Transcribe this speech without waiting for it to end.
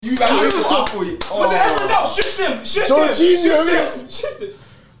You like wait for you. Was it everyone else? Shush them. Shush them. Jorginho.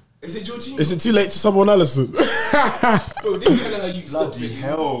 Is it Jorginho? Is it too late to someone else? Bro, this is kind of how you stop Bloody it.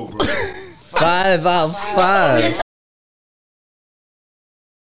 hell, bro. 5 out of 5.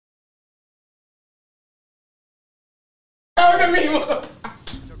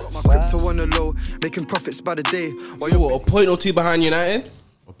 My crypto on the low, making profits by the day. Well, you what, a point or two behind United?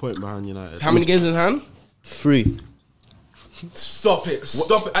 A point behind United. How many games in hand? 3. Stop it.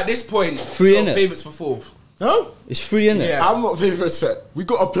 Stop it. At this point, 3 you're innit? favourites for fourth. Huh? It's 3, innit? Yeah. I'm not favourites for. We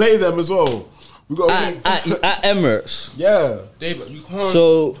got to play them as well. We got to At Emirates. yeah. David, you can't,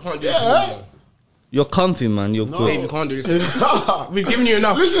 So- you can't do this. You're comfy, man. You're Dave, you good. can't do this. We've given you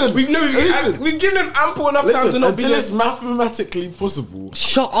enough. Listen, we've listen. we've given them ample enough time to Listen, not be until there. it's mathematically possible.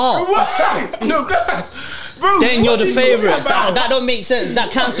 Shut up. What? No, guys. Bro, Then you're what the are you talking favourites. about? That don't make sense.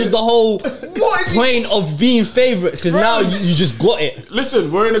 That cancels the whole What is point of being favourites because now you just got it.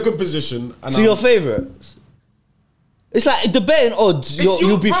 Listen, we're in a good position. And So you're favourites. It's like the betting odds.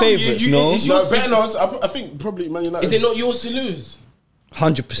 You'll be bro, favourites, no? it's no, your better not. I think probably Man United. Is it not yours to lose?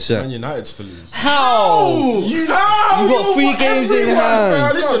 100%. Man United's to lose. How? You got 3 games in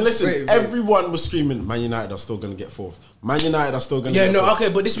hand. Listen. Wait. Everyone was screaming. Man United are still going to get fourth. Man United are still going to. Yeah, get no, fourth. okay,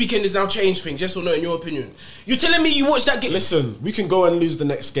 but this weekend has now changed things. Yes or no? In your opinion, you're telling me you watched that game? Listen, we can go and lose the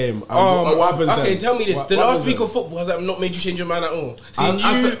next game. What happens okay, then? tell me this: What the happens last week then? of football has that not made you change your mind at all? Seeing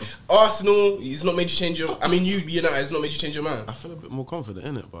I you, feel- Arsenal, it's not made you change your. I mean, you United has not made you change your mind. I feel a bit more confident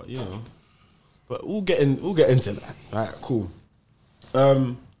in it, but you know. But we'll get into that. Alright, cool.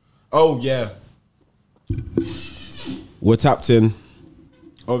 Oh yeah. We're tapped in.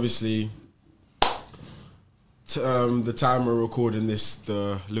 Obviously. The time we're recording this,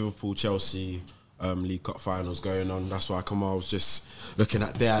 the Liverpool-Chelsea League Cup finals going on. That's why Kamal was just looking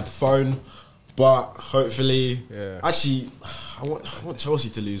at their phone. But hopefully, actually, I want Chelsea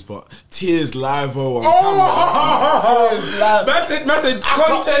to lose, but tears live on camera. Tears live. Man said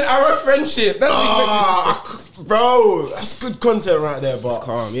content, our friendship. That's Bro, that's good content right there. But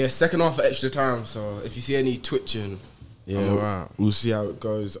calm. Yeah, second half for extra time. So if you see any twitching, I'm alright. We'll see how it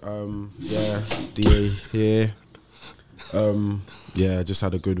goes. Yeah, DA here. Yeah, just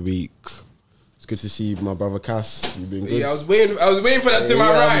had a good week. It's good to see my brother Cass. You've been good. Yeah, I was waiting for that to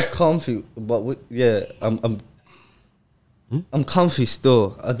my right. I'm comfy, but I'm comfy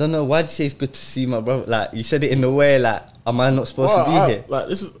still. I don't know why did you say it's good to see my brother. Like you said it in a way like, am I not supposed to be here? Like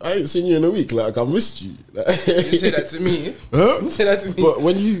I ain't seen you in a week. Like I missed you. You say that to me. Huh? You say that to me. But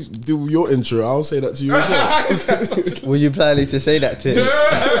when you do your intro, I'll say that to you as well. Were you planning to say that to him?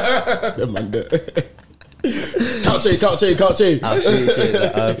 Them man there. Couch A.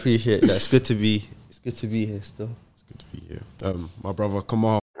 I appreciate that. It's good to be here still. It's good to be here. My brother, come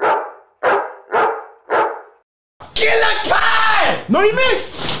on. Killer Kai! No, he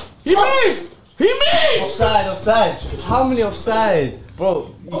missed. He missed. Offside. How many offside?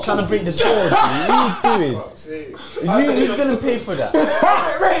 Bro, you trying to break the sword? What are you doing? Who's gonna pay for that?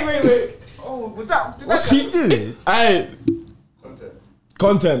 Wait. Oh, was that? What's he doing? Hey,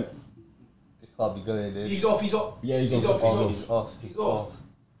 content. This can't be going in. He's off. Yeah, he's off. He's off.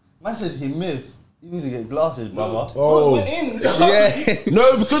 Man said he missed. You need to get glasses, brother. Oh, went in. Yeah.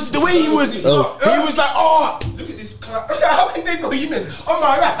 No, because the way he was like, oh. Look at this clap. How can they go? You miss. Oh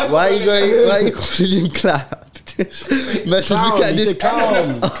my God. Why are you calling him clapped? Man said, look at this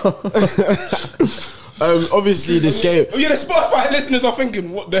Obviously this game. Oh yeah, the Spotify listeners are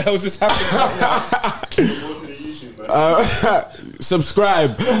thinking, what the hell's just happening?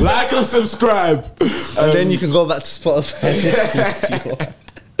 Subscribe, like and subscribe, and then you can go back to Spotify.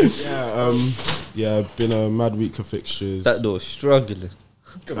 Yeah, been a mad week of fixtures. That door struggling.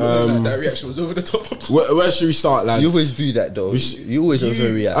 That reaction was over the top. Where should we start, lads? You always do that though. You always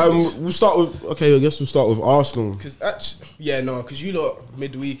overreact. We'll start with. Okay, I guess we'll start with Arsenal. Because actually, because you lot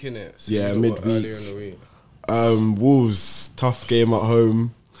midweek innit? So Yeah, you lot midweek. were earlier in the week. Wolves, tough game at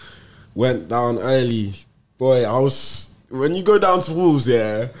home. Went down early. Boy, when you go down to Wolves,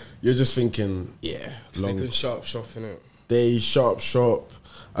 yeah, you're just thinking, yeah, They can sharp shop innit? They sharp.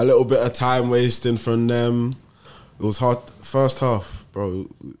 A little bit of time wasting from them. It was hard. First half, bro,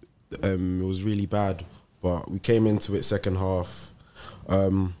 it was really bad. But we came into it second half.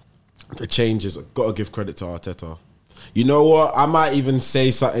 The changes, gotta give credit to Arteta. You know what? I might even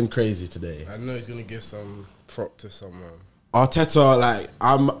say something crazy today. I know he's gonna give some prop to someone. Arteta,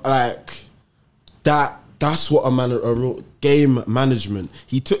 I'm like that. That's what a real game management.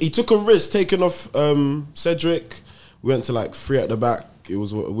 He took a risk taking off Cedric. We went to 3 at the back. It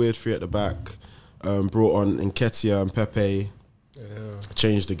was a weird 3 at the back. Brought on Nketiah and Pepe. Yeah.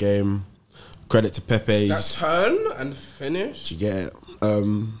 Changed the game. Credit to Pepe. That turn and finish. You get it.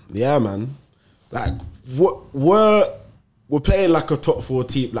 Yeah, man. Like, we're playing like a top 4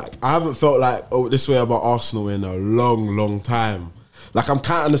 team. Like, I haven't felt like this way about Arsenal in a long time. Like, I'm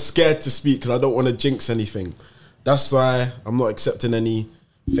kind of scared to speak because I don't want to jinx anything. That's why I'm not accepting any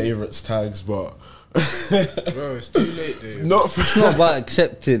favourites tags, but... Bro, it's too late, dude. It's not about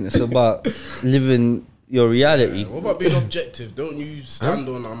accepting, it's about living your reality. What about being objective? Don't you stand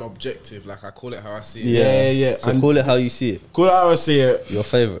on I'm objective, like I call it how I see it. Yeah. So And call it how you see it. call it how I see it. Your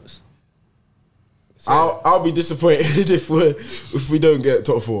favourites. I'll be disappointed if we don't get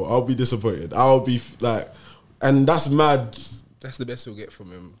top 4. I'll be disappointed. I'll be like, and that's mad. That's the best we'll get from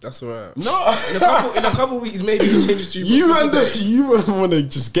him. That's alright. No, In a couple weeks, maybe he'll change his tune. you want to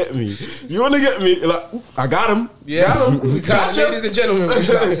just get me. You want to get me like I got him. Yeah, got him. we got him. Ladies and gentlemen, we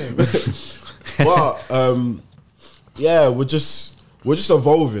got him. But yeah, we're just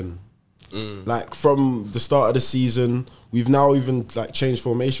evolving. Like from the start of the season, we've now even like changed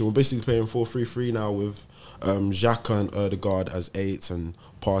formation. We're basically playing 4-3-3 now with Xhaka and Ødegaard as 8s and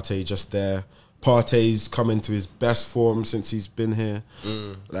Partey just there. Partey's come into his best form since he's been here,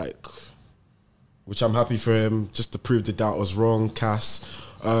 like, which I'm happy for him. Just to prove the doubt was wrong. Cass,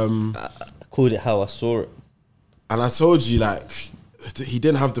 I called it how I saw it. and I told you like he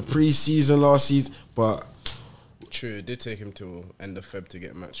didn't have the pre-season last season, but True, it did take him till end of Feb to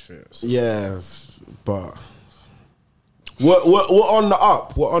get match fit. So. yeah, but we're on the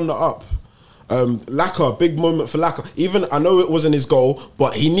up. We're on the up. Laka, big moment for Laka. Even I know it wasn't his goal,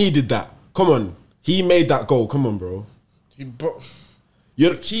 but he needed that. Come on, he made that goal. Come on, bro.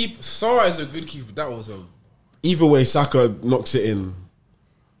 Sara is a good keeper. That was a Either way, Saka knocks it in.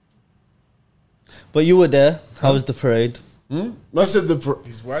 But you were there. How was the parade? I said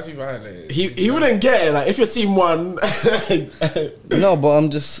why is he violated? he wouldn't get it. Like if your team won, No, but I'm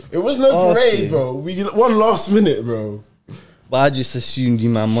just... it was no parade, asking. bro. We won last minute, bro. But I just assumed you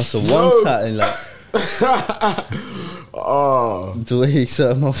man must have won No. something, like... Oh, The way he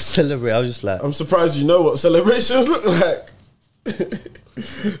set him up celebrate, I was just like... I'm surprised you know what celebrations look like.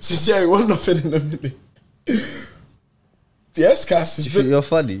 Since you ain't won nothing in a minute. Yes, Cass. Do you think you're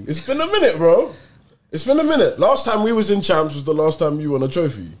funny? It's been a minute, bro. It's been a minute. Last time we was in champs was the last time you won a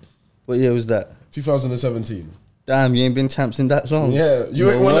trophy. What year was that? 2017. Damn, you ain't been champs in that long. Yeah,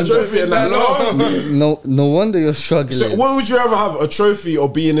 you ain't won a wonder- trophy in that long. No wonder you're struggling. So what would you rather have, a trophy or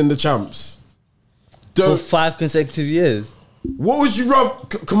being in the champs? For 5 consecutive years. What would you rather?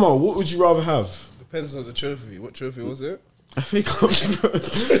 Come on, what would you rather have? Depends on the trophy. What trophy was it? I think over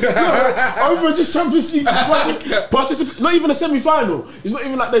just Champions League not even a semi-final. It's not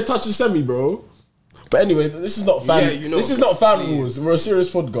even like they touched the semi, bro. But anyway, this is not fan. Yeah, you know, this is not fan please. rules. We're a serious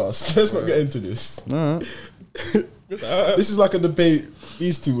podcast. Let's not get into this. This is like a debate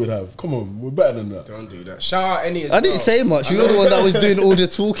these two would have. Come on, we're better than that. Don't do that. Shout out Any as I didn't say much. You're the one that was doing all the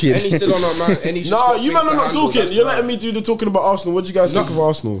talking. Any still on our man. Any No, you man are not talking. You're letting me do the talking about Arsenal. What do you guys think of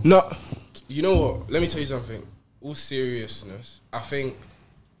Arsenal? No, you know what? Let me tell you something. All seriousness, I think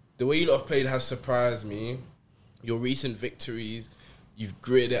the way you lot have played has surprised me. Your recent victories, you've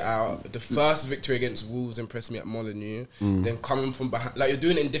gritted it out. The first victory against Wolves impressed me at Molineux. Then coming from behind, like you're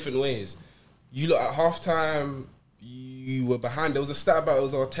doing it in different ways. You lot at halftime, you were behind. There was a stat about it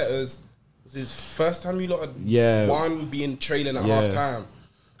was Arteta's. Was his first time you lot had won being trailing at halftime.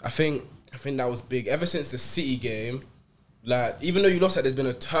 I think that was big. Ever since the City game, like even though you lost, there's been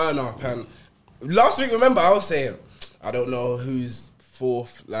a turn up. And last week, remember, I was saying I don't know who's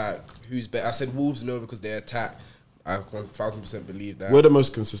fourth, like who's better. I said Wolves no because they attack. I 1000% believe that. We're the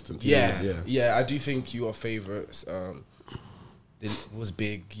most consistent team. Yeah. I do think you are favourites. It was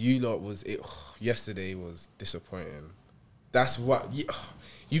big. You lot was it. Yesterday was disappointing. That's what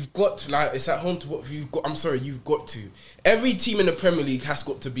you've got to, like. It's at home to what you've got. I'm sorry, you've got to. Every team in the Premier League has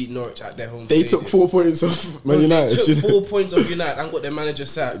got to beat Norwich at their home. They stadium. took 4 points off Man United. They took 4 points off United and got their manager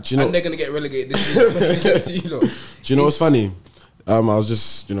sacked. And they're gonna get relegated this season. Do you know what's funny? I was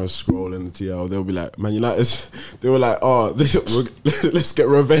just, scrolling the TL. They'll be like, Man United. They were like, oh, let's get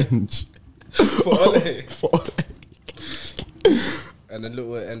revenge. For Ole. For Ole. And then look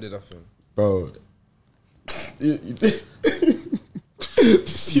what it ended up in. Bro.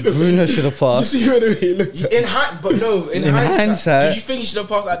 Bruno should have passed. You see what he looked at? In hindsight, did you think he should have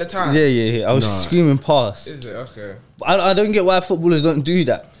passed at the time? Yeah. I was screaming pass. Is it okay? I don't get why footballers don't do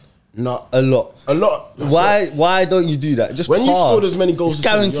that. No. A lot. Why don't you do that? Just when pass. you've scored as many goals, it's as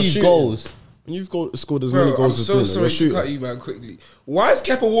him, you're guaranteed shooting. goals. When you've scored as Bro, many goals I'm as so Bruno, sorry you're to shooting. cut you, man. Quickly, why is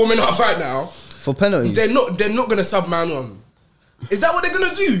Kepa warming up right now? For penalties. They're not gonna sub man on. Is that what they're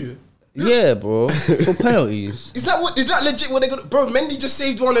gonna do? Yeah, bro. For penalties. Is that legit what they're gonna... Bro, Mendy just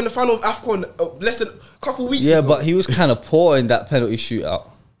saved one in the final of AFCON less than a couple weeks ago. Yeah, but he was kind of poor in that penalty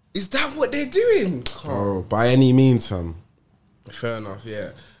shootout. Is that what they're doing? Bro, by any means, fam. Fair enough,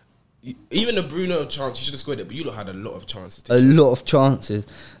 yeah. Even the Bruno chance, you should have scored it, but you lot had a lot of chances. A lot of chances.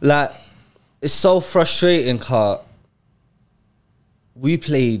 Like, it's so frustrating, Car. We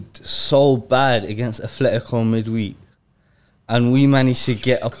played so bad against Atletico midweek, and we managed to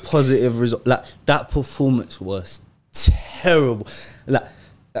get a positive result. Like, that performance was terrible. Like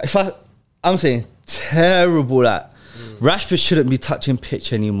I'm saying terrible. Like, Rashford shouldn't be touching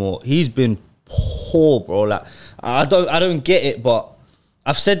pitch anymore. He's been poor, bro. Like, I don't get it, but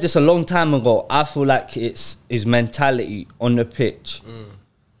I've said this a long time ago. I feel like it's his mentality on the pitch.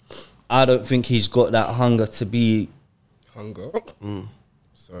 I don't think he's got that hunger to be... Hunger?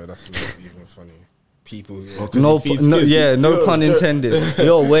 Sorry, that's not even funny. People... No pun intended.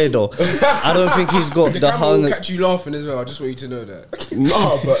 You're weirdo. I don't think he's got the hunger... will catch you laughing as well. I just want you to know that.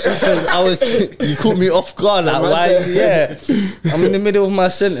 No, but... You caught me off guard. Like, why? Yeah. I'm in the middle of my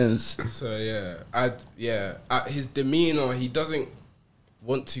sentence. So, yeah. His demeanour, he doesn't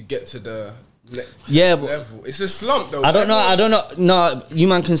want to get to the... level. It's a slump though. I don't know. No, you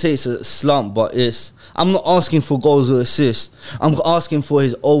man can say it's a slump, but I'm not asking for goals or assists. I'm asking for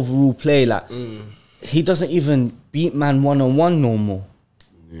his overall play. Like, he doesn't even beat man one-on-one no more.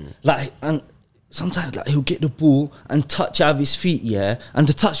 Like, and sometimes like he'll get the ball and touch out of his feet, and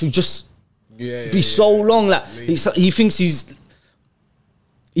the touch will just be so long. Like, he thinks he's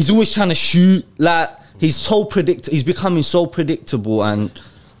always trying to shoot. Like, he's becoming so predictable. And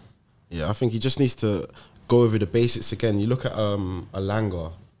yeah, I think he just needs to go over the basics again. You look at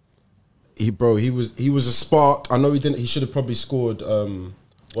Alanga. He was a spark. I know he should have probably scored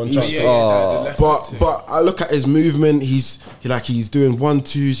one chance. But I look at his movement. He's doing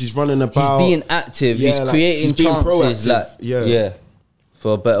 1-2s. He's running about. He's being active. He's creating chances. Proactive.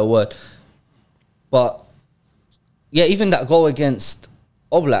 For a better word. But yeah, even that goal against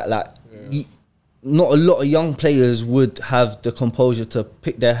Oblak, not a lot of young players would have the composure to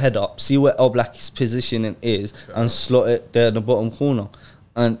pick their head up, see where Oblak's positioning is, and slot it there in the bottom corner.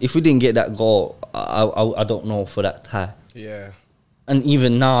 And if we didn't get that goal, I don't know for that tie. Yeah. And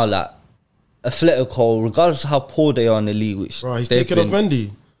even now, like, Atletico, regardless of how poor they are in the league, which he's taking off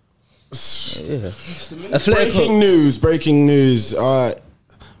Mendy. Yeah. Breaking news. All right.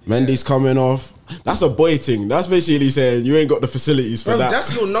 Mendy's coming off. That's a boy thing. That's basically saying you ain't got the facilities for that.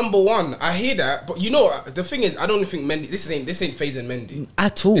 That's your number one. I hear that, but you know the thing is, I don't think Mendy. This ain't phasing Mendy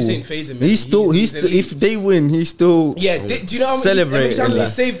at all. This ain't phasing Mendy. He's still. If they win, he's still. Yeah. Do you know how many times he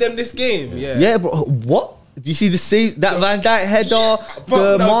saved them this game? Yeah. Yeah, bro. What? Do you see the save? That Van Dijk header,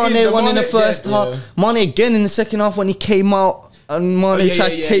 Mane one in the first half, Mane again in the second half when he came out and Mane tried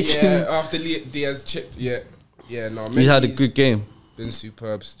to take him after Diaz chipped. Yeah. No, he had a good game. Been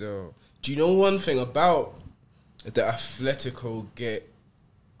superb still. Do you know one thing about the Atletico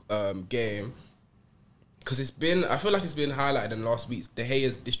game? Because I feel like it's been highlighted in last week's De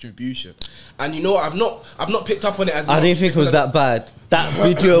Gea's distribution, and you know what? I've not picked up on it as much. I didn't think it was that bad. That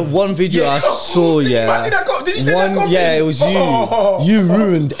one video I saw, Did you see that comment? Yeah, it was you. You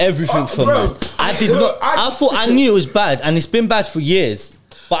ruined everything for me. I did not. I thought I knew it was bad, and it's been bad for years.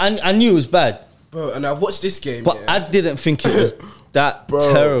 But I knew it was bad. Bro, and I watched this game. But I didn't think it was that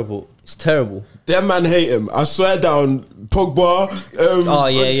terrible. It's terrible. That man hate him. I swear down. Pogba.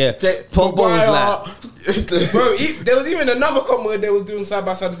 Pogba was like... Bro, there was even another comment where they was doing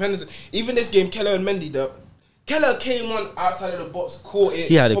side-by-side defenders. Even this game, Keller and Mendy, Keller came on outside of the box, caught it.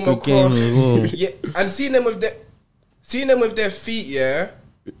 He had a good game as well. Yeah, and seeing them with their feet,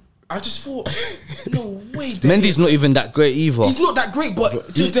 I just thought, no way. Mendy's not even that great either. He's not that great, but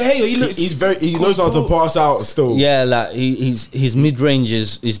De Gea, he looks. He knows how to pass out still. Yeah, like his mid range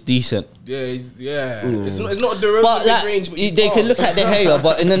is decent. Yeah, it's not the real mid range. But they can look at De Gea,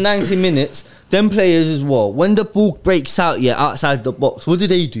 but in the 90 minutes, them players as well. When the ball breaks out, outside the box, what do?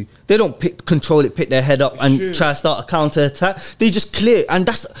 They don't pick their head up and try to start a counter attack. They just clear, and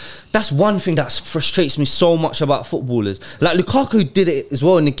that's one thing that frustrates me so much about footballers. Like Lukaku did it as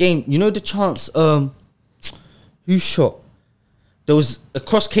well in the game. You know the chance. Who shot? There was a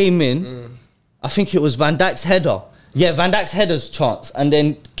cross came in. I think it was Van Dijk's header. Yeah, Van Dijk's header's chance, and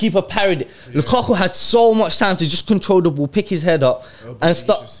then keeper parried it. Yeah. Lukaku had so much time to just control the ball, pick his head up, and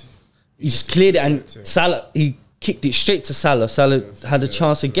stop. He just cleared it, and Salah, he kicked it straight to Salah. Salah had a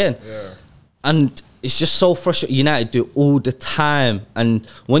chance again. Yeah. And it's just so frustrating. United do it all the time. And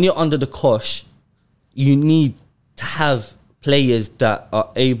when you're under the cosh, you need to have players that are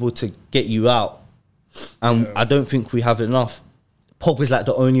able to get you out. And I don't think we have enough. Pogba's like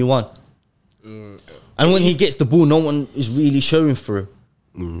the only one. And when he gets the ball, no one is really showing through.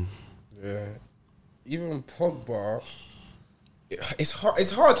 Yeah. Even Pogba, it's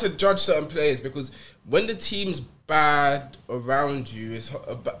hard to judge certain players because when the team's bad around you,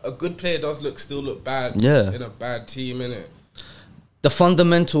 a good player does still look bad in a bad team, innit? The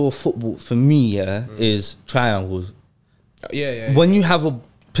fundamental of football for me, is triangles. Yeah. When you have a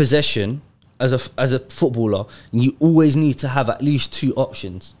possession as a footballer, you always need to have at least 2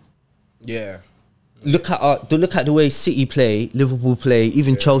 options. Yeah. Look at the way City play, Liverpool play,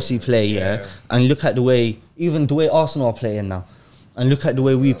 even Chelsea play, and look at the way Arsenal are playing now, and look at the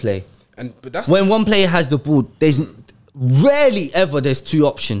way we play. But that's when one player has the ball, there's rarely ever there's 2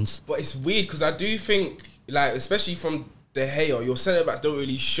 options. But it's weird because I do think, like, especially from De Gea, your centre backs don't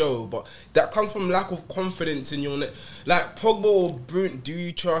really show, but that comes from lack of confidence in your like Pogba or Bruno. Do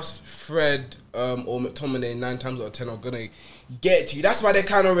you trust Fred or McTominay 9 times out of 10 are gonna get to you? That's why they're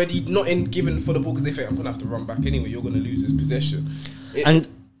kind of already not in giving for the ball because they think I'm gonna have to run back anyway. You're gonna lose this possession. And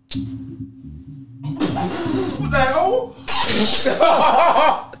what the hell?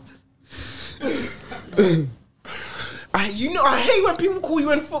 I hate when people call you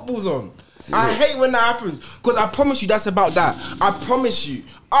when football's on. I hate when that happens because I promise you that's about that. I promise you.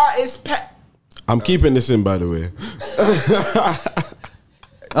 It's pet. I'm keeping this in, by the way.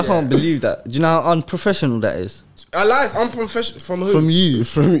 I can't believe that. Do you know how unprofessional that is? I lie. It's unprofessional from who? From you.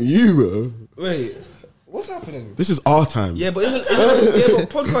 From you, bro. Wait, what's happening? This is our time. Yeah, but but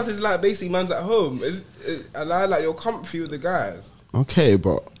podcast is like basically man's at home. I lie like you're comfy with the guys. Okay,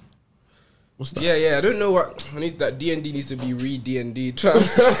 but what's that? Yeah. I don't know what. I need that D&D needs to be re-D&D.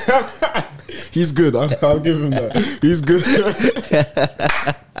 He's good. I'll give him that. He's good.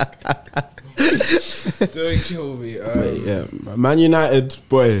 Don't kill me. Yeah, Man United,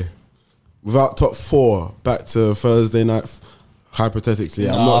 boy, without top 4, back to Thursday night. Hypothetically,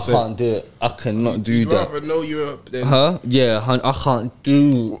 I'm not I saying. can't do it. I cannot do You'd that. rather know Europe than Yeah, I can't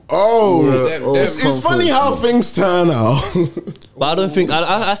do. It's funny how things turn out. But I don't think.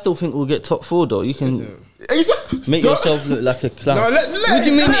 I still think we'll get top 4 though. You can make yourself look like a clown. No, what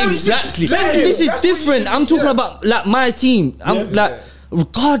do you mean exactly? This is different. I'm talking about like my team. I'm like,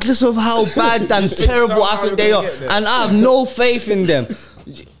 regardless of how bad and terrible I think they are, and I have no faith in them.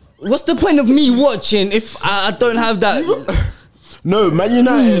 What's the point of me watching if I don't have that? No, Man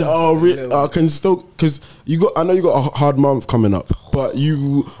United can still, because I know you got a hard month coming up, but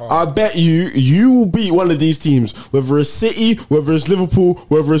I bet you will beat one of these teams, whether it's City, whether it's Liverpool,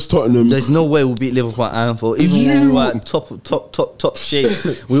 whether it's Tottenham. There's no way we'll beat Liverpool at Anfield. Even when we were at top shape,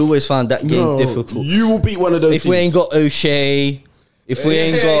 we always found that game difficult. You will beat one of those if teams. we ain't got O'Shea, if we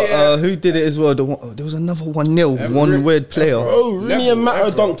ain't got who did it as well? There was another 1-0, one weird player. Oh, Rooney and Matter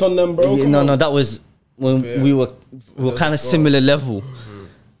dunked on them, bro. Yeah, no, that was when we were kind of similar level.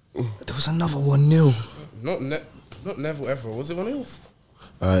 There was another 1-0. Not Neville ever. Was it 1-0?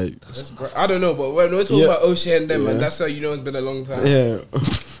 I don't know, but when we're talking about O'Shea and them, and that's how you know it's been a long time. Yeah.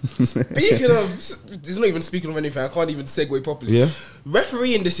 Speaking of, this is not even speaking of anything. I can't even segue properly. Yeah.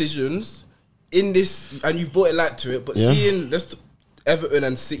 Refereeing decisions in this, and you've brought it light to it, but seeing Everton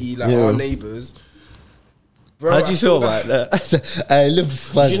and City, like our neighbours. Bro, how do you feel about that? I live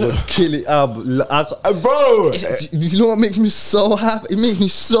fans will kill it out. Bro, you know what makes me so happy? It makes me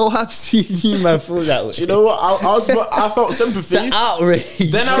so happy seeing you, man, feel that way. You know what? I felt sympathy. The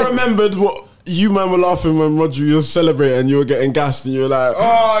outrage. Then I remembered what you man were laughing when Rodri was celebrating. You were getting gassed, and you were like,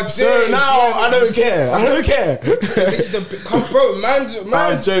 "Oh, so now I don't care. I don't care." This is bro, man.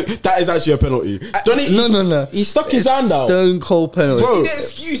 That is actually a penalty. No. He stuck his hand out. Stone cold penalty. See the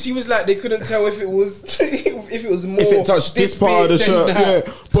excuse? He was like, they couldn't tell if it was more. If it touched this part of the shirt, yeah.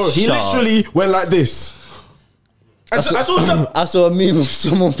 Bro, he literally went like this. I saw a meme of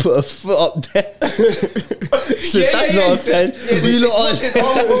someone put a foot up there. So that's not a pen. We look on.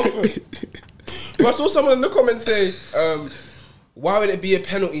 I saw someone in the comments say, why would it be a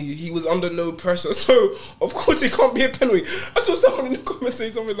penalty? He was under no pressure, so of course it can't be a penalty. I saw someone in the comments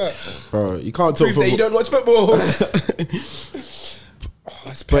say something like, bro, you can't talk football. That you don't watch football.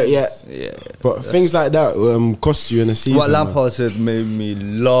 But but things like that cost you in a season. What Lampard said made me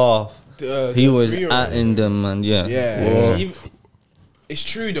laugh. He was atting them, and it's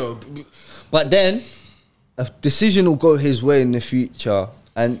true though. But then a decision will go his way in the future,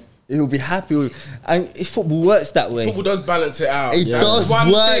 and he'll be happy with. And if football works that way, football does balance it out. It does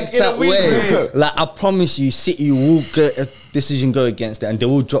work that way. Like I promise you, City will get a decision go against it, and they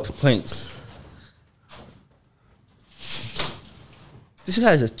will drop points. This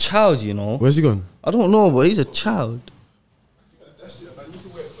guy's a child, you know. Where's he gone? I don't know, but he's a child.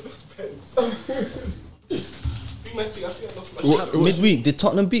 Midweek, did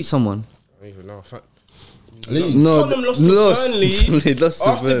Tottenham beat someone? I don't No, Tottenham lost lost. to Burnley. They lost to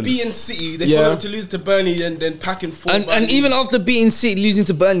After Burnley. beating City, they Yeah. followed to lose to Burnley and then packing 4. And even after beating City, losing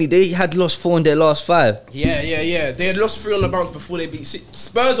to Burnley, they had lost 4 in their last 5. Yeah. They had lost 3 on the bounce before they beat City.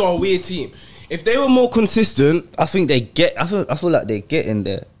 Spurs are a weird team. If they were more consistent, I think they get. I feel like they get in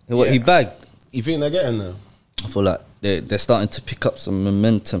there. What he Yeah. bagged. You think they're getting there? I feel like they're starting to pick up some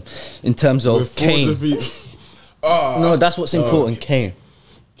momentum in terms of With 4 Kane. defeats. No, that's what's important. Kane.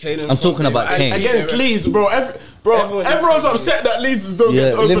 Kane and I'm talking Son, about and- Kane. Against Leeds, bro. Everyone's upset that Leeds don't Yeah, get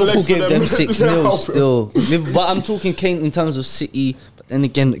to open Liverpool legs for gave them 6-0 Now, bro. still. But I'm talking Kane in terms of City. But then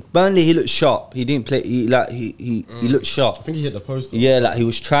again, Burnley, he looked sharp. He didn't play. He looked sharp. I think he hit the post. Yeah, like he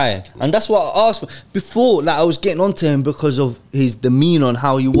was trying, and that's what I asked for before. Like I was getting onto him because of his demeanor and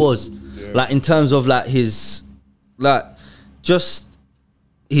how he was, like in terms of like his, like just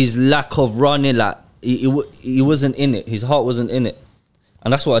his lack of running. Like he wasn't in it. His heart wasn't in it,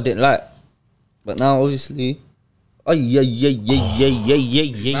 and that's what I didn't like. But now, obviously, oh yeah.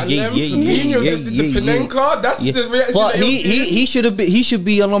 Man, them Fabinho just did the Panenka. That's the reaction. But that you're seeing. he should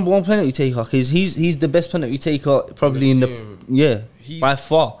be a number 1 penalty taker because he's the best penalty taker probably in the team. by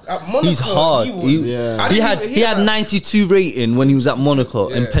far. At Monaco, He's hard. he was- Yeah. He had 92 rating when he was at Monaco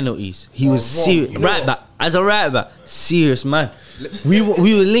in penalties. He was wrong. serious. You know Right what? back as a right back, serious man. We were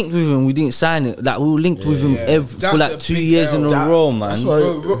linked with him. We didn't sign it. Like we were linked with him That's for a like 2 big years in a L. row, man. That's why.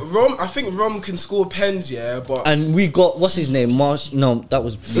 Bro, Rom, I think Rom can score pens, yeah, but And we got what's his name? Marsh? No, that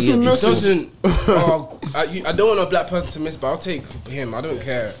was. Listen, he Messi. doesn't. I don't want a black person to miss, but I'll take him. I don't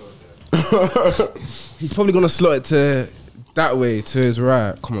care. He's probably gonna slot it to that way to his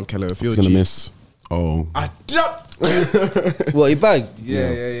right. Come on, Keller, if you're He's gonna G. miss. Oh. I dropped. What he bagged?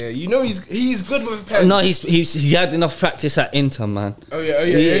 Yeah. You know he's good with pens. No, he had enough practice at Inter, man. Oh yeah.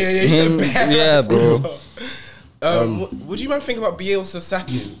 He's Him- a bad yeah, bro. What do you man think about Bielsa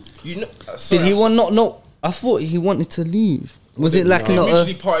sacking? You know, Did he want not? I thought he wanted to leave. Was it like They not?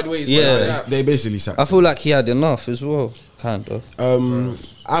 mutually parted ways. but Yeah. like that. They basically sacked I feel like he had enough as well, kind of.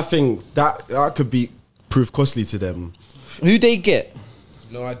 I think that could be prove costly to them. Who they get?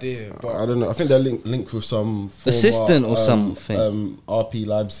 No idea. But I don't know. I think they're linked with some former, Assistant or something. RP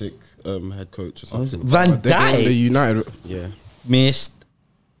Leipzig head coach or something. Van they're going to Dijk United. Yeah. missed.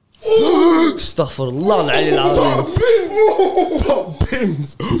 Stuff for Allah. Top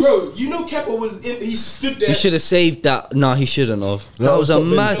pins. Bro, you know Kepa was in. He stood there. He should have saved that. Nah, he shouldn't have. That No, was a top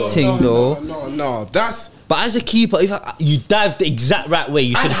bins, mad though. thing, though. No. That's But as a keeper, if you dived the exact right way,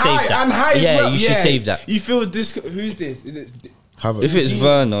 you should have saved that. And high as Yeah, well. you should save that. You feel this? Who's this? Is it? Havertz. If it's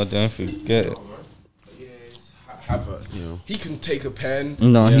Werner, don't forget it. Yeah, it's Havertz. He can take a pen.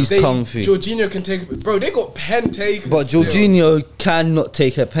 No, he's comfy. Jorginho can take a pen. Bro, they got pen takers. But still. Jorginho cannot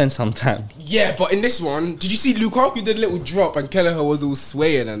take a pen sometimes. Yeah, but in this one, did you see Lukaku did a little drop and Kelleher was all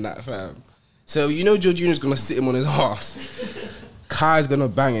swaying and that, fam? So you know Jorginho's gonna sit him on his ass. Kai's gonna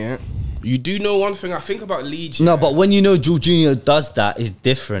bang it. You do know one thing I think about Leeds. No, yeah. but when you know Jorginho does that, it's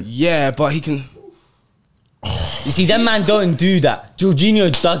different. Yeah, but he can. You see, that man don't do that.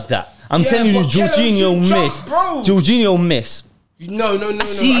 Jorginho does that. I'm Yeah, telling you, but Kelleher's Jorginho too drunk, miss. bro. Jorginho miss. No.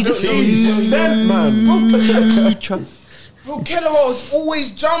 see I the don't know. face. Sent, man. Bro, Kelleher's always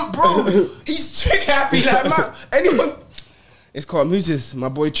jump, bro. He's trick happy, like man. Anyone? It's calm. Who's this? My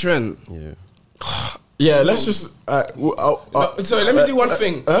boy Trent. Yeah. Yeah, let's just. No, sorry, let me do one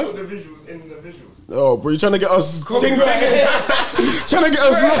thing. Huh? The visuals in the visuals. Oh, bro, you're trying to get us. Come Ting, on, ting. Trying to get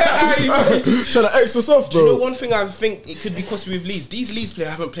us. Trying to X us off, Do you know bro. one thing I think it could be costly with Leeds? These Leeds players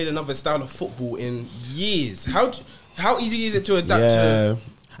haven't played another style of football in years. How easy is it to adapt Yeah.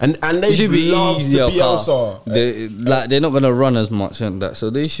 And It they should be love easier. the Bielsa. They're not gonna run as much and that, so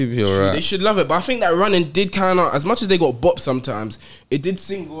they should be to? alright. They should love it, but I think that running did kind of, as much as they got bopped sometimes, it did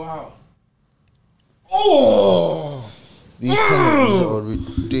single out. Oh, These penalties are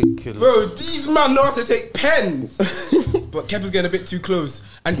ridiculous. bro, these men know how to take pens. But Kepa's getting a bit too close,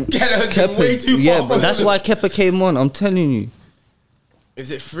 and Kelleher's getting way too far. Yeah, from but that's him. why Kepa came on. I'm telling you. Is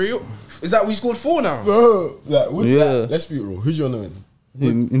it 3? Is that we scored 4 now? Bro, Yeah. let's be real. Who do you want to win?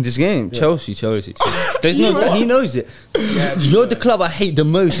 In this game, Chelsea. There's no, he knows it. Yeah, You're the club I hate the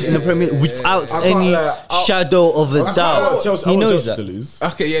most in the Premier League without I can't any lie, shadow of a I doubt. want Chelsea, He I want knows Chelsea to that. lose.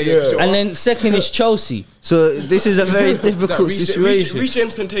 Okay, yeah. Sure. And then second is Chelsea. So this is a very That difficult situation. Reece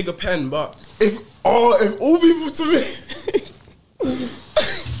James can take a pen, but If all people to me.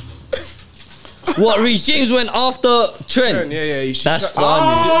 What, Reece James went after Trent? yeah, you should. That's shut-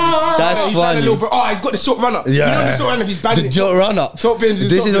 funny. That's he's had a funny. little bro. Oh, he's got the short run up. You know the short run up. He's banging The it. jolt run up. Top bins,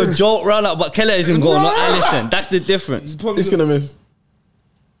 This top is a bins. jolt run up, but Keller isn't going, not Allison. That's the difference. It's gonna miss.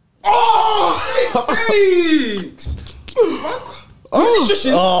 Oh, fakes. Who's he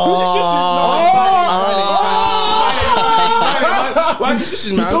shushing? Why is he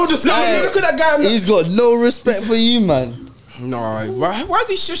shushing, man? He told us, Hey, look at that guy. He's got no respect for you, man. No, why is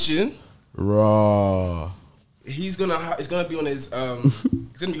he shushing? Raw. It's gonna be on his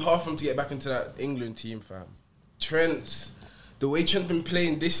it's gonna be hard for him to get back into that England team, fam. The way Trent's been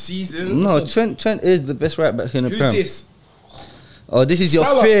playing this season. No, Trent is the best right back in the Who's Prem. this? Oh, this is your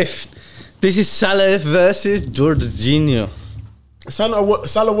Salah. fifth. This is Salah versus Jorginho.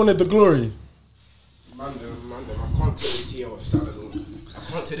 Salah wanted the glory. Man, I can't take the TL of Salah. though. I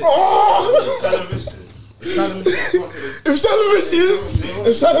can't take the Oh! If Salah misses, I can't take If Salah misses,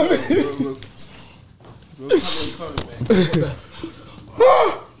 if Salah misses. Come on, man.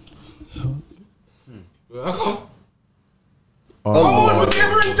 I can't. Come on, was he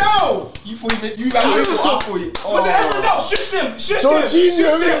ever in doubt? You thought you got it. I thought you. Was it ever in doubt? Shush them! Shush them!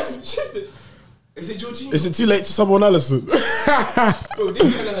 Jorginho Shush them! Is it Jorginho? Is it too late to someone Alisson? Bro,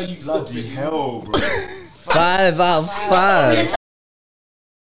 this Kelleher you've got to be Hell, bro. 5 out of 5.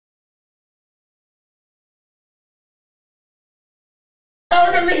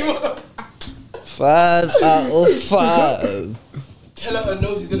 Look at me, man. 5 out of 5. Kelleher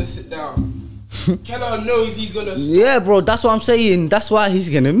knows he's gonna sit down. Kelleher knows he's gonna. Yeah, bro, that's what I'm saying. That's why he's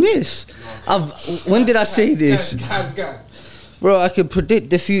gonna miss. When did I say this? Guys. Bro, I can predict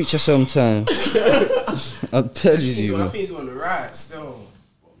the future sometimes. I'm telling you, I man. think he's on the right still.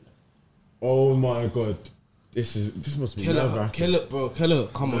 Oh my god. This must be Kelleher, Kelleher,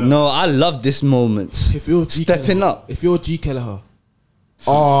 come on. No, I love this moment. If you're G Stepping Kelleher, up. If you're G Kelleher,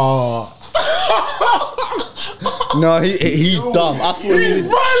 Oh. No, he's dumb. I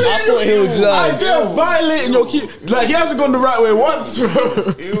thought he would learn. They're violating your key. Like, he hasn't gone the right way once, bro.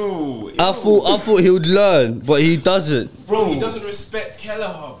 Ew. I thought he would learn, but he doesn't. bro, he doesn't respect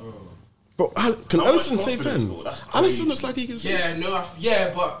Kelleher, bro. Bro, can How Alisson much say confidence, fence? though? That's crazy. Alisson looks like he can. Yeah, no,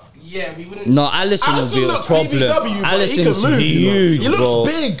 but we wouldn't. No, Alisson will be a looks problem. BBW, but he can Alisson's move. huge, He looks bro.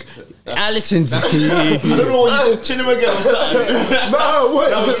 big. Alisson's huge. I don't know what you chin him again or something. No,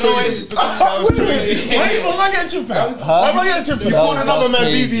 wait. No way, it's because that was crazy. Why am I getting you, fam? Why am I getting you? You called another man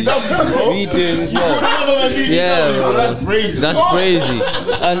crazy. BBW, bro. We doing as well. Another man BBW. Yeah, bro. That's crazy. That's crazy.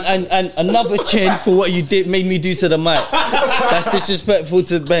 And another chin for what you did made me do to the mic. That's disrespectful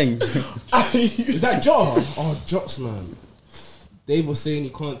to Bang. Is that Jar? Oh, Jots, man. Dave was saying he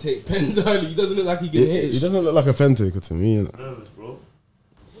can't take pens early. He doesn't look like he can hit He it. doesn't look like a pen taker to me. innit? Nervous, bro.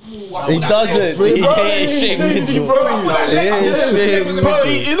 He doesn't. He's hitting straight middle. Yeah, straight middle. Bro,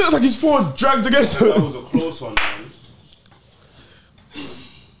 he looks like his forward dragged against That him. was a close one, man.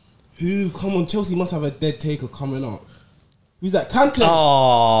 Who? Come on, Chelsea must have a dead taker coming up. Who's that? Kante.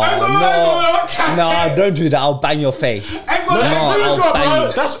 Oh, no, don't do that. I'll bang your face. That's I'll really good, bang bro.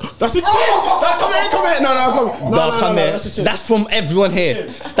 you. That's a chin. Come here. No, No, come here. That's a chin. That's from everyone here.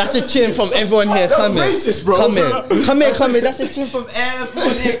 That's a chin from everyone here. That's Come here. racist, bro. Come here. That's a chin from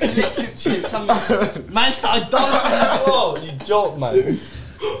everyone here. Collective chin. Come here. Man started dancing, bro. You joke, man.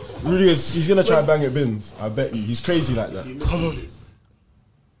 Rudiger, he's gonna try and bang at bins. I bet you. He's crazy like that. Come on.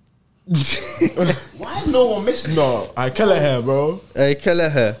 Why is no one missing? No, I Kelleher hair, bro. Hey,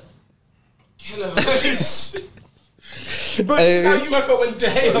 Kelleher. Kelleher. Bro, this is how you man felt when De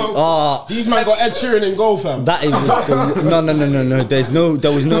Gea. Oh, These man got Ed Sheeran in goal, fam. that is no.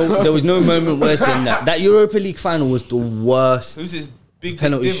 There was no moment worse than that. That Europa League final was the worst Who's this big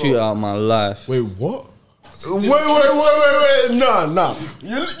penalty divo? shootout of my life. Wait, what? Wait. Nah. You man are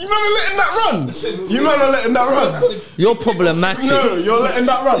letting that run. You man are letting that run. You're problematic. No, you're letting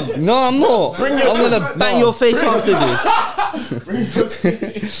that run. No, I'm not. Bring your I'm gonna bang your face after this.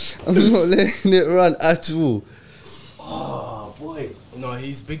 I'm not letting it run at all. Oh, boy. No,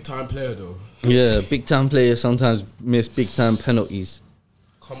 he's big time player though. Yeah, big time players sometimes miss big time penalties,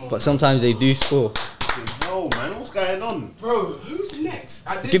 Come on, but sometimes they do score. No, man. What's going on? bro. Who's next?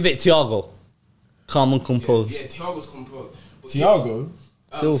 At this- Give it Thiago. Calm and composed. Yeah, Thiago's composed. But Thiago.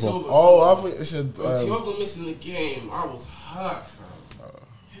 Silva. Oh, I thought you said. Bro, Thiago missing the game. I was hurt, fam.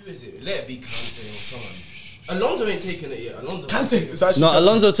 Who is it? Let it be Kante or someone. Alonso ain't taking it yet. Alonso. Kante. It's actually No,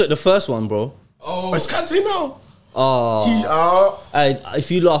 Alonso took the first one, bro. Oh, It's Kante now. Oh, He's out.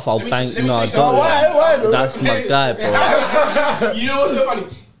 if you laugh, I'll Let me bang. tell you No, something. don't. Why? That's my guy, bro. you know what's so funny?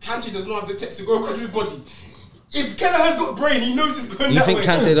 Kante does not have the text to go across his body. If Kelleher's got brain, he knows it's going You that think way.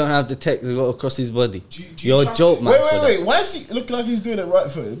 Kante don't have the tech to go across his body? Do you You're a trust joke, him? man. for that. Wait. Why is he looking like he's doing it right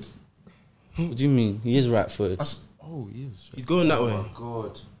footed? What do you mean? He is right-footed. Oh, he is. He's going that way.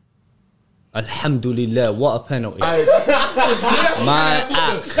 God. Alhamdulillah, what a penalty. That's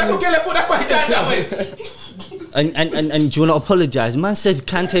what Kelleher thought. That's why he died that way. And do you want to apologise? Man said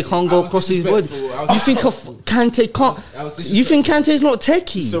Kante can't go was across his body. disrespectful. I was You think Kante can't. That was You think Kante's not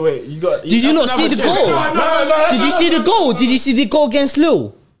techie? So wait, you got. Did you not see the goal? Did you see the goal? Did you see the goal against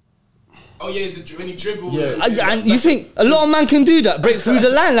Lille? Oh yeah, when he dribbled. Yeah. And you think a lot of man can do that, break through the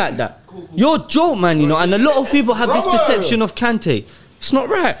line like that? You're a joke, man, you know. And a lot of people have this perception of Kante. It's not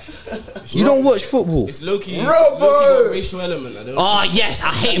right. You don't watch football. It's low-key got racial element. I don't Oh yes,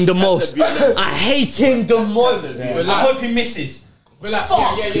 I hate him the most. I hate him the most. I hope he misses. Relax,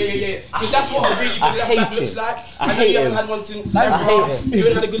 yeah. Because that's what a really good left back looks like. I know you haven't had one since. You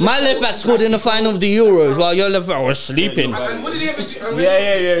haven't had a good My left back scored in the final of the Euros while your left back was sleeping. And what did he ever do?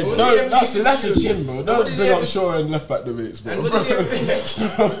 Yeah. Don't, that's a chin, bro. Don't bring up Shaw and left back debates, bro. And what did he ever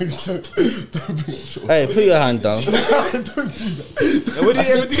Don't bring up Shaw. Hey, put your hand down. Don't do that. What did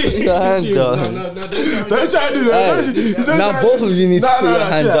he ever do? Put your hand down. No, Don't try to do that. Hey, now both of you need to put your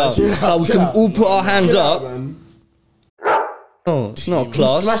hand down. So we can all put our hands up. No, it's not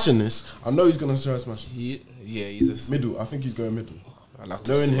class. Smashing this. I know he's gonna try to smash. Yeah, he's a Middle. I think he's going middle. I love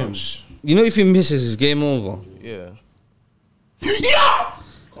to Knowing him. You know if he misses, it's game over. Yeah.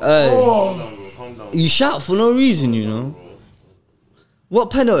 Calm down. You shout for no reason, you know. What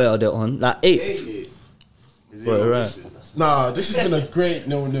penalty are they on? Like 8th. Is he Right, not right. missing? Nah, this has been a great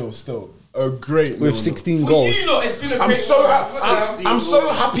 0-0 still. A great 0-0. With 16 For goals. you lot, it's been a I'm great so one. I'm so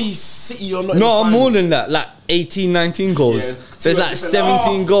happy City are not. No, in the more final. than that. Like 18, 19 goals. Yeah, There's like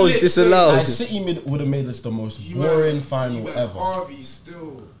 17 goals flip, Like, disallowed. City would have made this the most You boring went- final you went ever. Harvey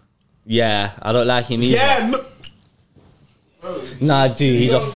still. Yeah, I don't like him either. Yeah, no, Nah, dude,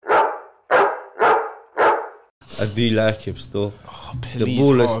 he's a. I do like him still. The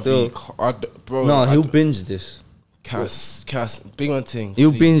baller still. Bro, No, he'll binge this. Cass, big one thing.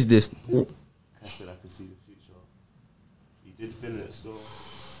 He'll please. binge this. I said I can see the future. He did fin it still.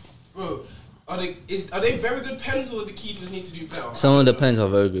 Bro, are they very good pens or the keepers need to do better? Some of the pens are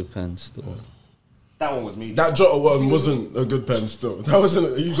very good pens still. That one was me. that Jota one wasn't a good pen still. That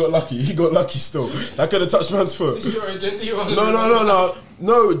wasn't. He got lucky. He got lucky still. That could have touched man's foot.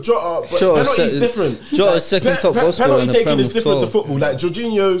 No, Jota. But Jota's penalty's second- different. Jota's second top goal scorer Penalty in the taking Prem is with different to 12. football. Like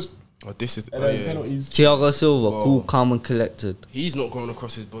Jorginho's Oh, this is. and then penalties. Thiago Silva, cool, calm, and collected. He's not going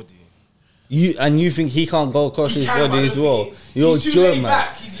across his body. You think he can't go across He his can, body but as well? he's You're too joking, laid man.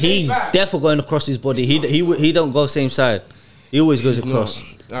 back. He's He's laid back. definitely going across his body. He don't go same side. He always goes across.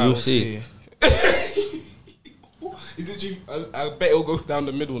 Nah, You'll we'll see. He's literally. I bet he'll go down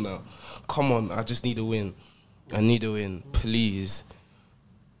the middle now. Come on, I just need a win. I need a win, please.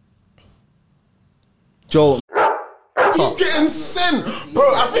 Joe, He's getting sent,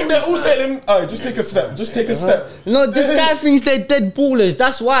 bro. I think they're all saying him. Oh, just take a step. Just take a step. no, this guy thinks they're dead ballers.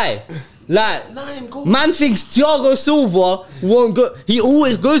 That's why. Like, 9 goals. man thinks Thiago Silva won't go. He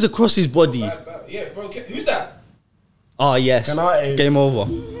always goes across his body. Yeah, bro. Who's that? Oh yes. Can I- Game over.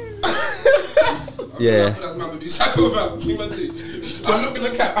 Yeah. That's Mamadou Sakho, I'm not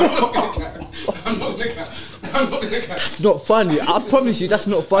gonna cap. I'm not gonna cap. It's not funny. I promise you, that's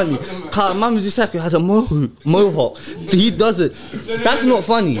not funny. Mamadou Sakho had a mohawk. He doesn't. That's not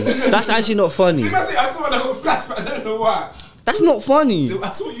funny. That's actually not funny. I saw that got flashback. I don't know why. That's not funny.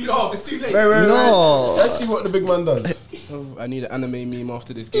 I saw you laugh. It's too late. Wait. No. Let's see what the big man does. Oh, I need an anime meme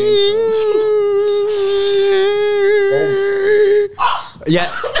after this game. Yeah,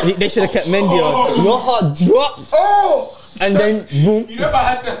 they should have kept Mendy on. Your heart dropped, Oh, and then boom. You know if I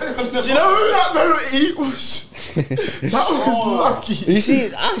had that. do you know who that penalty was? That was lucky, You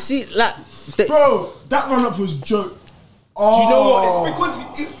see, I see, like, bro. That run up was joke. Oh, You know what? It's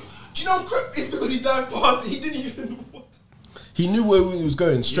because do you know? It's because he dived past. He didn't even. he knew where we was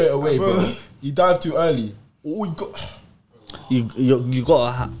going straight away, bro. bro. He dived too early. Oh, he got. you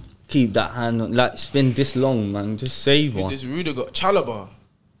gotta keep that hand on. Like, spin this long, man. Just save Who's one. this Rudiger? Chalobah.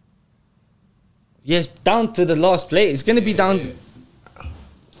 Yes, down to the last play. It's gonna be down. That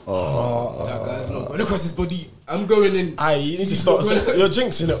guy's not going across his body. I'm going in. Aye, you need to He's start. not gonna- You're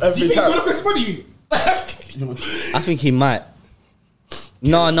jinxing it Do every you think he's going time. across his body? I think he might.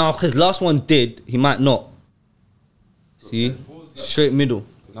 No, because last one did. He might not. See, straight middle.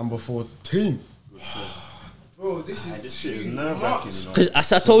 Number 14. Bro, this is This shit is too nerve-wracking, much. you know. Because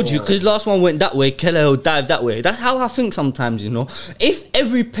as I told you, because last one went that way, Kelleher will dive that way. That's how I think sometimes, you know. If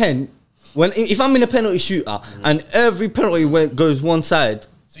every pen, if I'm in a penalty shooter and every penalty goes one side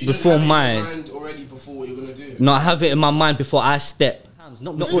So you before don't have it in mine, your mind already before what you're gonna do. no, I have it in my mind before I step.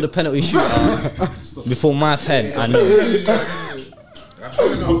 Not before the penalty shooter, before my pen. I know. I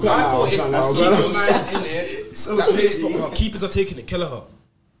thought it's keep your mind in it. That pace, but keepers are taking it. Kelleher.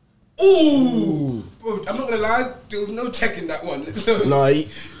 Ooh, bro, I'm not gonna lie. There was no tech in that one. No, he,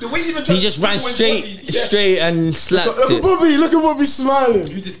 The way he even He tried just to ran dribble his straight, body, yeah. straight and slapped look at it. Bobby. Look at Bobby smiling.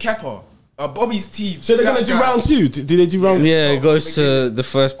 Who's this Kappa? Bobby's teeth. So they're gonna do round 2. Did they do round? Yeah, it goes to the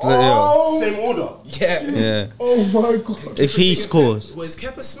first player. Oh, Same order. Yeah. Yeah. oh my god. If he scores. Well, is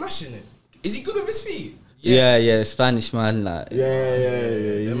Kepa smashing it? Is he good with his feet? Yeah, Spanish man. Like. Yeah.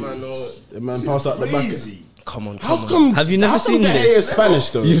 That man knows. The man pass out the back. Crazy. Come on. How come? Have you never how come seen the this? A is Spanish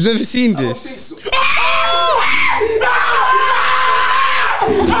though? You've never seen this?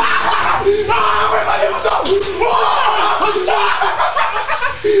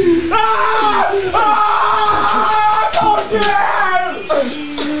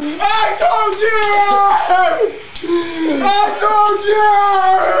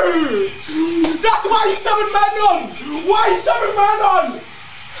 That's why you summon man on. Why you summon man on?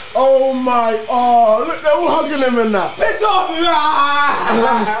 Oh my! Oh, look, they're all hugging him and that. Piss off!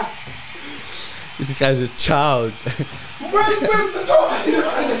 This guy's a child. Where's the top?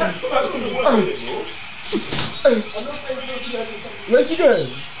 Where's he going?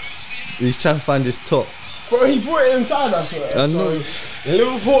 He's trying to find his top. Bro, he brought it inside. I swear. I know.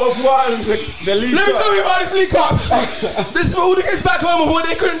 Liverpool have won the League Let me Cup. tell you about this League Cup. This is for all the kids back home who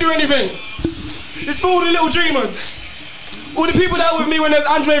they couldn't do anything. This is for all the little dreamers. All the people that were with me when there's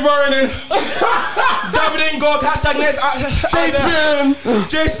Andre Voronin, David Ingog, hashtag next,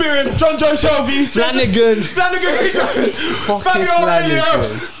 Jay Spearin, John Joe Shelby, Flanagan. Fabio Aurelio,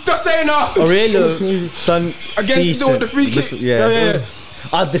 Dosena. Aurelio done Against decent. the free kick. Yeah.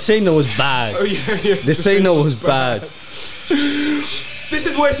 Desena was bad. Oh, yeah. Desena was bad. This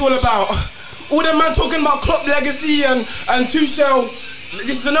is what it's all about. All them man talking about Klopp legacy and Tuchel. This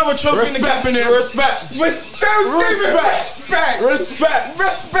is another trophy in the cabinet. Respect.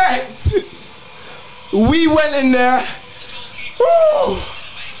 We went in there. Woo.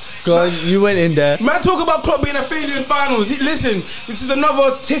 God, you went in there. Man, talk about Klopp being a failure in finals. Listen, this is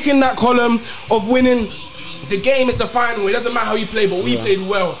another tick in that column of winning. The game is a final. It doesn't matter how you play, but we played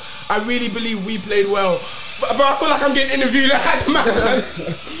well. I really believe we played well. But I feel like I'm getting interviewed. He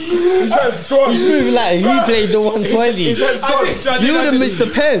said, "Go on." He's moving like he played the 120. He said, "Go on." You would have missed the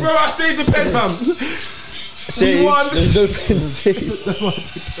pen. Bro, I saved the pen, man. Say, won. there's no pen saved. That's what I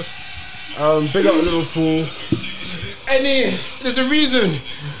did. Big up Liverpool. There's a reason.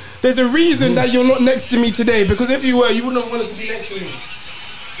 There's a reason that you're not next to me today. Because if you were, you wouldn't have wanted to be next to me.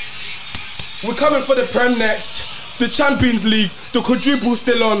 We're coming for the Prem next. The Champions League, the quadruple's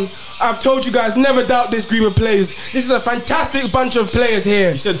still on. I've told you guys, never doubt this group of players. This is a fantastic bunch of players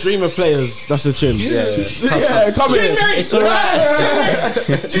here. You said dream of players. That's the trim. Yeah. Come here. It's alright.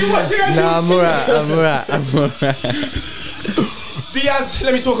 Do you want to get Nah, I'm alright. Diaz,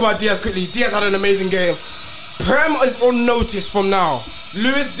 let me talk about Diaz quickly. Diaz had an amazing game. Prem is on notice from now.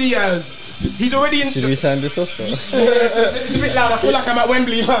 Luis Diaz, he's already in. Should we turn this off though? It's a bit loud. I feel like I'm at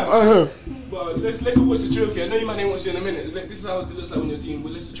Wembley. Well, let's watch the trophy. I know you might watch it in a minute. This is how it looks like on your team.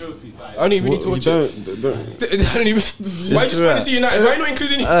 We'll list the trophy. I don't even need to watch it. Why are you just pointing to United? Why are you not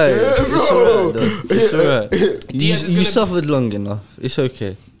including it? It's alright. You suffered long enough. It's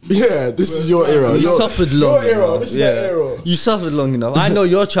okay. Yeah, this is your era. You suffered long Your era. enough. This is your era. You suffered long enough. I know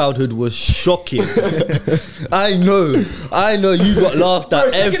your childhood was shocking. I know you got laughed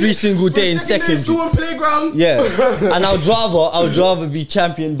at every single day in secondary school and playground. Yeah, and I'd rather be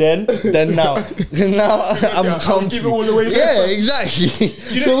champion then than now. Now I'm comfy. Give it all away. Yeah, exactly.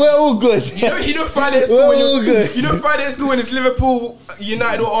 So we're all good. You know Friday at school. We're all good. You know Friday at school when it's Liverpool,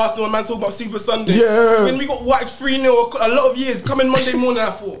 United or Arsenal, and man talk about Super Sunday. Yeah. When we got whacked 3-0 a lot of years, coming Monday morning, I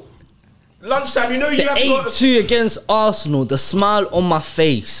thought. Lunchtime, you know you have to go. 8-2 against Arsenal. The smile on my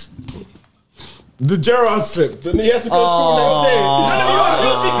face. The Gerrard slipped, and he had to go to school next day. No, you are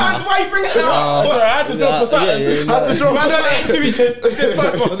Chelsea fans. Why you bring it up? Sorry, I had to drop for something. yeah, I had to drop Man, for done something. 8-2. He said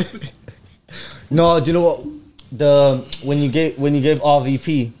first one. No, do you know what? When you gave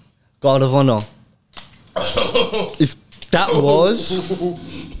RVP God of Honor, if that was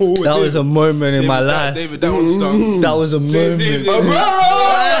a moment in my life. David, that one stung. That was a moment. David.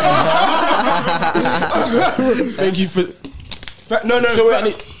 Thank you for.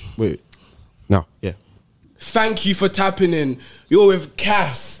 Wait. No. Yeah. Thank you for tapping in. You're with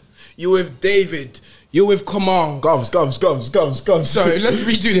Cass. You're with David. You're with Kamal. Govs. Sorry, let's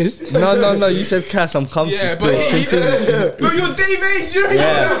redo this. No. You said Cass. I'm comfy. Yeah, still. Continue. but you're Dave Ace. You know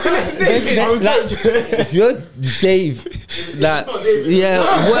If you're Dave, like,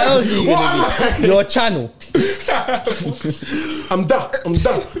 yeah, what else are you gonna be? Your channel. I'm done.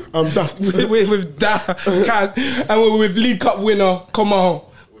 with Cass, and we're with League Cup winner. Come on.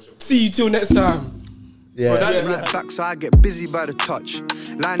 See you till next time. Yeah. Right back, so I get busy by the touch.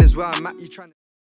 Line is where I'm at, you trying